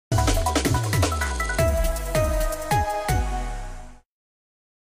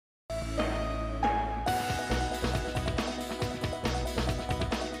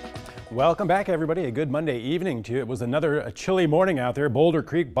Welcome back, everybody. A good Monday evening to you. It was another chilly morning out there. Boulder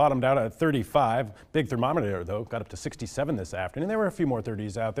Creek bottomed out at 35. Big thermometer, though, got up to 67 this afternoon. There were a few more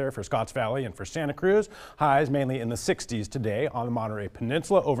 30s out there for Scotts Valley and for Santa Cruz. Highs mainly in the 60s today on the Monterey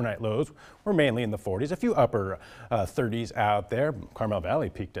Peninsula. Overnight lows were mainly in the 40s. A few upper 30s out there. Carmel Valley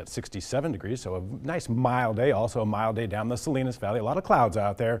peaked at 67 degrees, so a nice mild day. Also a mild day down the Salinas Valley. A lot of clouds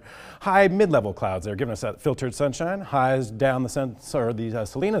out there. High mid-level clouds there, giving us that filtered sunshine. Highs down the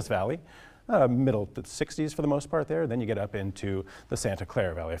Salinas Valley. Middle 60s for the most part there. Then you get up into the Santa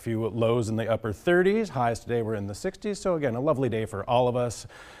Clara Valley. A few lows in the upper 30s. Highs today were in the 60s. So again, a lovely day for all of us.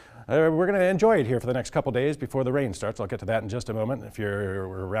 We're going to enjoy it here for the next couple days before the rain starts. I'll get to that in just a moment. If you're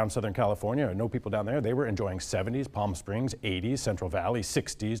around Southern California, I know people down there, they were enjoying 70s, Palm Springs 80s, Central Valley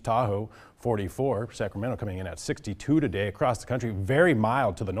 60s, Tahoe 44, Sacramento coming in at 62 today. Across the country, very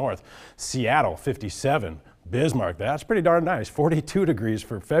mild to the north. Seattle 57, Bismarck, that's pretty darn nice, 42 degrees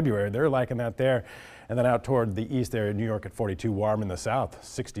for February. They're liking that there. And then out toward the east there, New York at 42, warm in the south,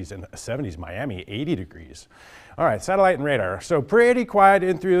 60s and 70s, Miami 80 degrees. All right, satellite and radar. So pretty quiet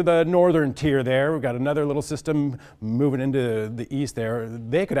in through the northern tier there. We've got another little system moving into the east there.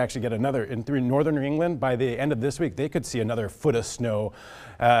 They could actually get another in through northern New England by the end of this week. They could see another foot of snow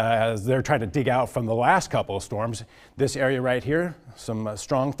as they're trying to dig out from the last couple of storms. This area right here, some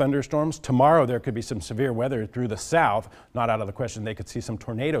strong thunderstorms. Tomorrow there could be some severe weather through the south. Not out of the question they could see some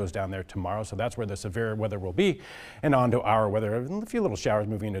tornadoes down there tomorrow. So that's where the severe weather will be. And on to our weather. A few little showers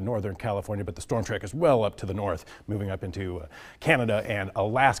moving into northern California, but the storm track is well up to the north, moving up into Canada and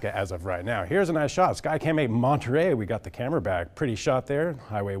Alaska as of right now. Here's a nice shot. Skycam 8 Monterey. We got the camera back. Pretty shot there.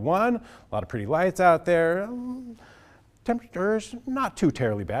 Highway 1. A lot of pretty lights out there. Temperatures not too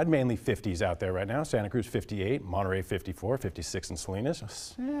terribly bad, mainly 50s out there right now. Santa Cruz 58, Monterey 54, 56 in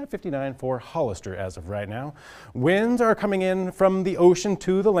Salinas, 59 for Hollister as of right now. Winds are coming in from the ocean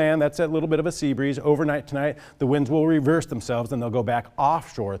to the land. That's a little bit of a sea breeze. Overnight tonight, the winds will reverse themselves and they'll go back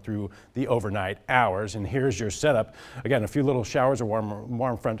offshore through the overnight hours. And here's your setup. Again, a few little showers or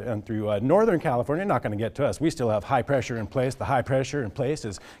warm front and through northern California. Not going to get to us. We still have high pressure in place. The high pressure in place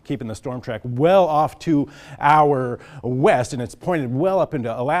is keeping the storm track well off to our west, and it's pointed well up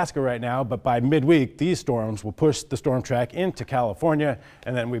into Alaska right now, but by midweek these storms will push the storm track into California,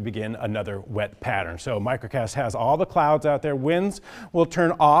 and then we begin another wet pattern. So microcast has all the clouds out there. Winds will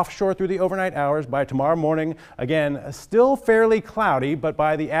turn offshore through the overnight hours by tomorrow morning. Again, still fairly cloudy, but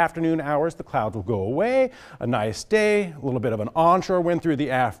by the afternoon hours the clouds will go away. A nice day, a little bit of an onshore wind through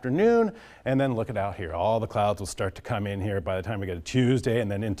the afternoon, and then look at out here. All the clouds will start to come in here by the time we get to Tuesday and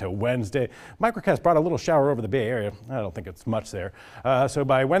then into Wednesday. Microcast brought a little shower over the Bay Area. I don't think it's much there. So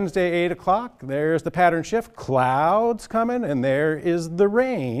by Wednesday, 8 o'clock, there's the pattern shift. Clouds coming, and there is the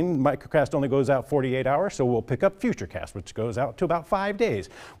rain. Microcast only goes out 48 hours, so we'll pick up Futurecast, which goes out to about 5 days.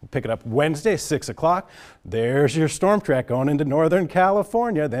 We'll pick it up Wednesday, 6 o'clock. There's your storm track going into northern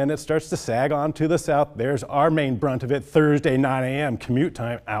California. Then it starts to sag on to the south. There's our main brunt of it, Thursday, 9 a.m. commute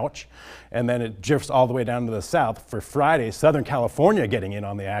time. Ouch. And then it drifts all the way down to the south for Friday. Southern California getting in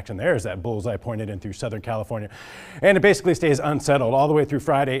on the action. There's that bullseye pointed in through Southern California. And it basically stays unsettled all the way through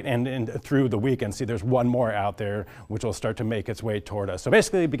Friday and through the weekend. See, there's one more out there which will start to make its way toward us. So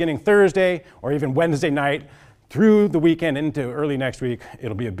basically beginning Thursday or even Wednesday night through the weekend into early next week,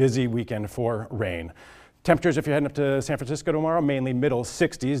 it'll be a busy weekend for rain. Temperatures, if you're heading up to San Francisco tomorrow, mainly middle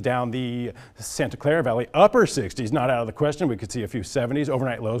 60s, down the Santa Clara Valley, upper 60s, not out of the question. We could see a few 70s.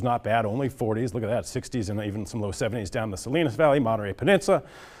 Overnight lows, not bad, only 40s. Look at that, 60s and even some low 70s down the Salinas Valley, Monterey Peninsula.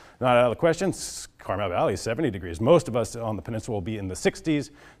 Not out of the question. Carmel Valley, 70 degrees. Most of us on the peninsula will be in the 60s.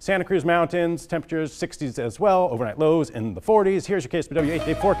 Santa Cruz Mountains, temperatures 60s as well. Overnight lows in the 40s. Here's your KSBW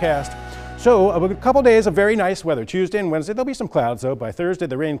 8-day forecast. So a couple days of very nice weather. Tuesday and Wednesday, there'll be some clouds though. By Thursday,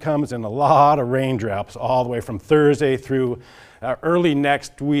 the rain comes and a lot of raindrops all the way from Thursday through early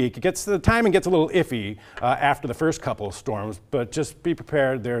next week. The timing gets a little iffy after the first couple of storms, but just be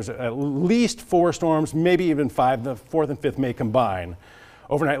prepared. There's at least 4 storms, maybe even 5. The 4th and 5th may combine.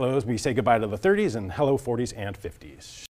 Overnight lows, we say goodbye to the 30s and hello 40s and 50s.